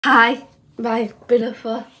Hi, my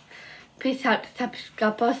beautiful peace out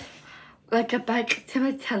subscribers. Welcome back to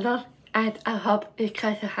my channel, and I hope you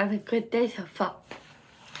guys are having a good day so far.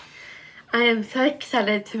 I am so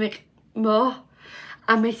excited to make more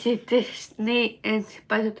amazing Disney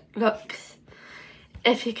inspired looks.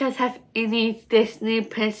 If you guys have any Disney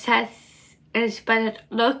princess inspired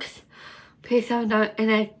looks, please let me know in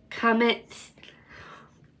the comments.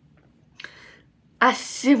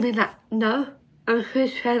 Assuming that no, I'm a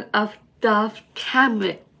huge fan of Dove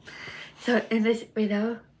Cameron. So in this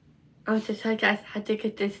video, I'm going to show you guys how to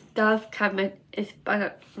get this Dove Cameron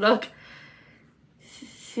inspired look.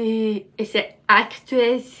 She is an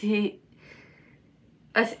actress, she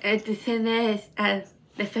is a Descendants and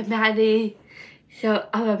the family. So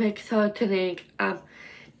I will make sure to link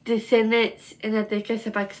Descendants in the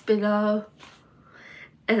description box below.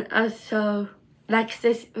 And also like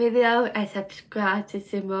this video and subscribe to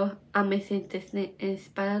see more amazing Disney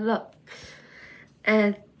inspired looks.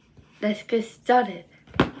 And let's get started.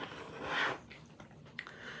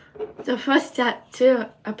 The first step to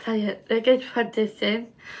apply a liquid foundation,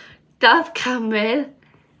 Dove Cameron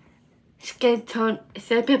skin tone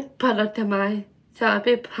is a bit better than mine, so I'll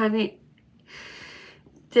be applying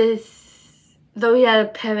this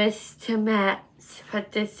LOREAL Paris to match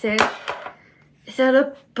foundation. It's a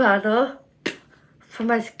little better for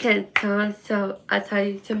my skin tone, so I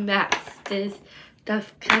try to match this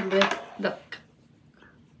Dove Cameron look.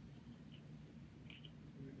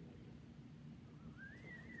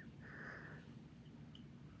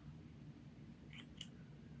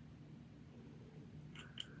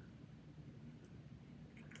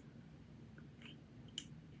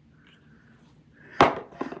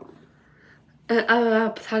 And I will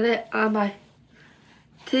apply it on my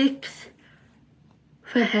cheeks,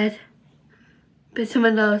 forehead, bits of my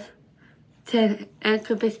nose, chin, and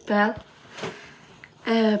could be spell.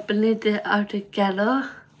 And blend it all together.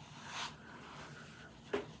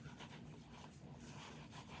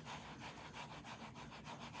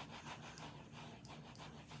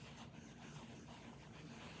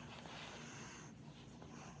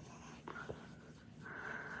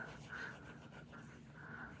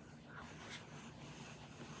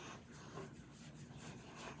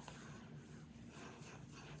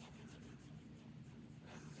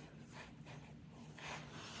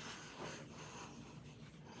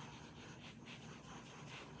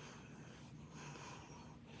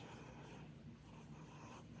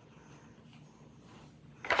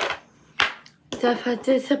 So for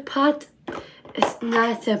this part, it's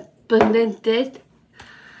nice and blended.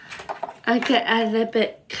 I can add a little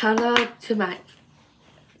bit color to my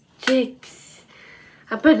cheeks.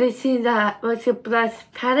 I'm using the Water Blush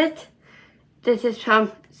palette. This is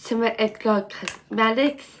from Shimmer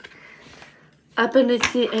Cosmetics. I'm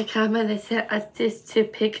using a combination of these two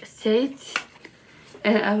pink shades.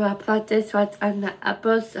 And I will apply this one on the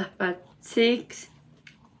apples of my cheeks.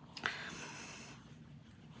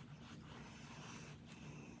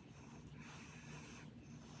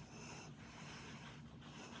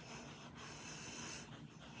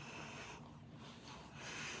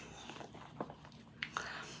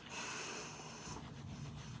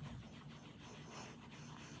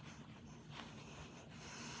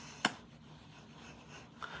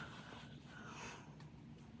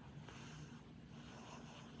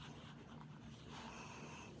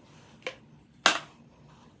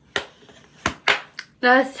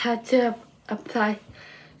 Let's have to apply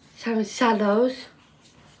some shadows.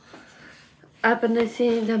 I've been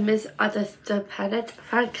using the Miss Other palette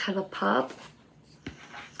from Colourpop.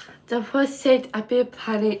 The first shade I'll be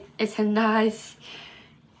applying is a nice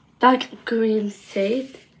dark green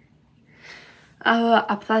shade. I will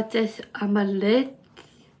apply this on my lid.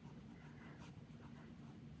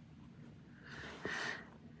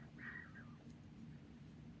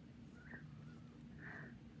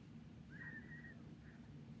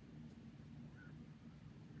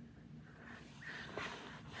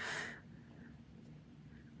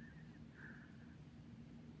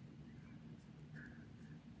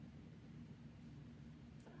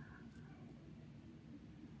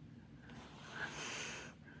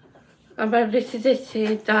 I'm going to use this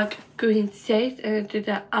shade, dark green shade, and do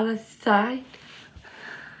the other side.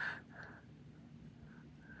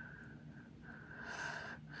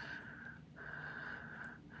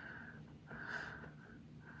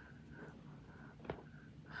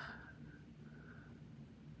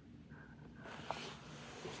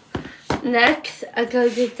 Next, I'm going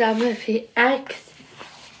to do the MORPHE X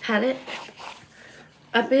palette.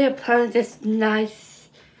 I'll be applying this nice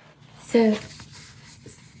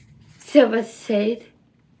silver shade,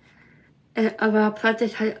 and I will apply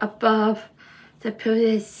this above the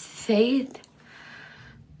prettiest shade.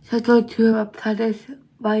 So go to apply this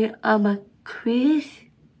right on my crease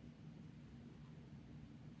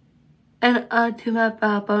and onto my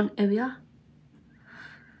brow bone area.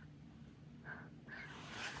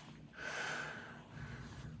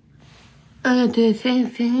 I'm going to do the same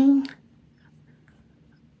thing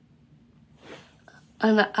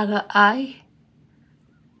on the other eye.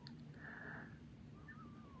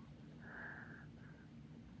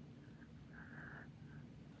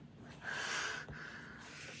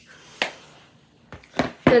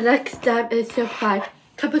 The next step is to apply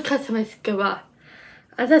Tropical Mascara.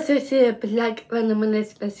 As I see a black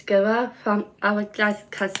luminous mascara from Hourglass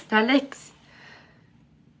Cosmetics.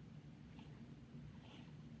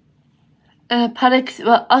 And the products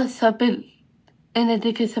will also be in the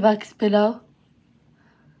description box below.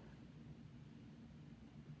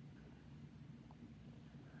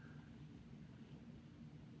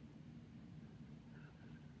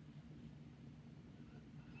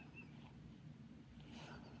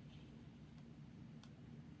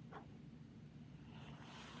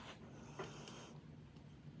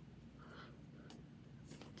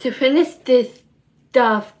 To finish this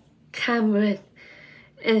Dove Cameron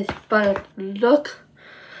inspired look,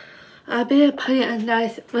 I'll be applying a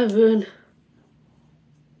nice maroon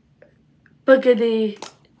burgundy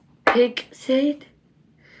pink shade.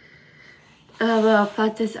 And I will apply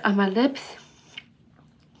this on my lips.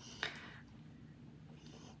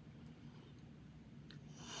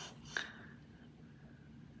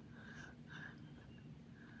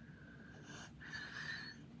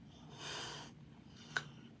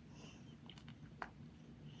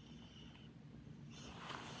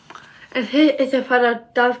 And here is a final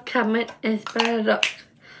Dove Cameron inspired look.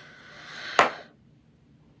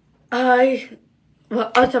 I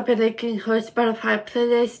will also be linking her Spotify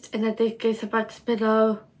playlist in the description box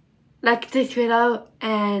below. Like this video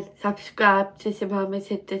and subscribe to see more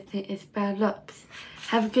amazing Disney inspired looks.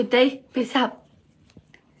 Have a good day. Peace out.